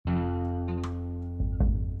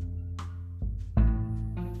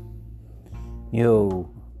Yo,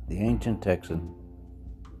 the Ancient Texan.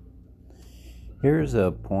 Here's a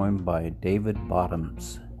poem by David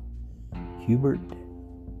Bottoms, Hubert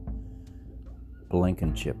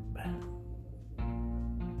Blankenship.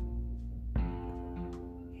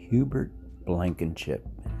 Hubert Blankenship.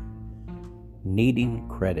 Needing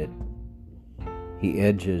credit, he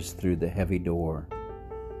edges through the heavy door,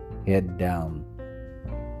 head down,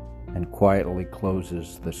 and quietly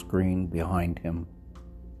closes the screen behind him.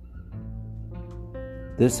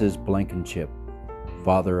 This is Blankenship,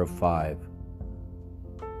 father of 5,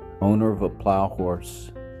 owner of a plow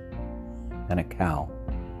horse and a cow.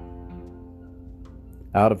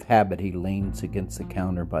 Out of habit, he leans against the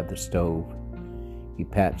counter by the stove. He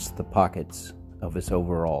pats the pockets of his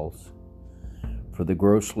overalls for the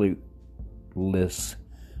grocery lists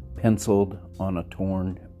penciled on a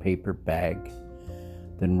torn paper bag,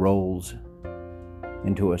 then rolls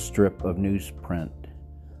into a strip of newsprint,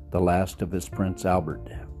 the last of his Prince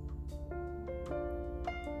Albert.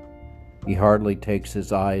 He hardly takes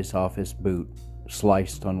his eyes off his boot,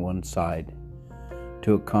 sliced on one side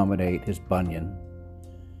to accommodate his bunion,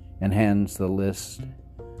 and hands the list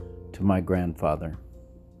to my grandfather.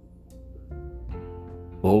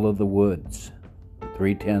 Bull of the woods,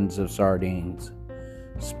 3 tins of sardines,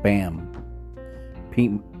 Spam,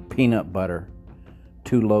 peanut butter,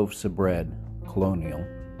 2 loaves of bread, Colonial,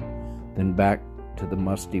 then back to the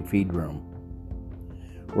musty feed room,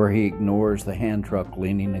 where he ignores the hand truck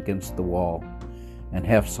leaning against the wall and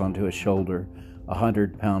hefts onto his shoulder a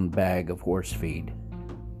 100-pound bag of horse feed.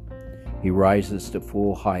 He rises to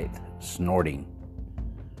full height, snorting,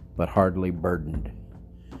 but hardly burdened,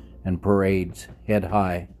 and parades head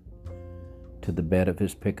high to the bed of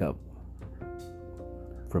his pickup.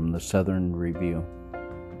 From the Southern Review.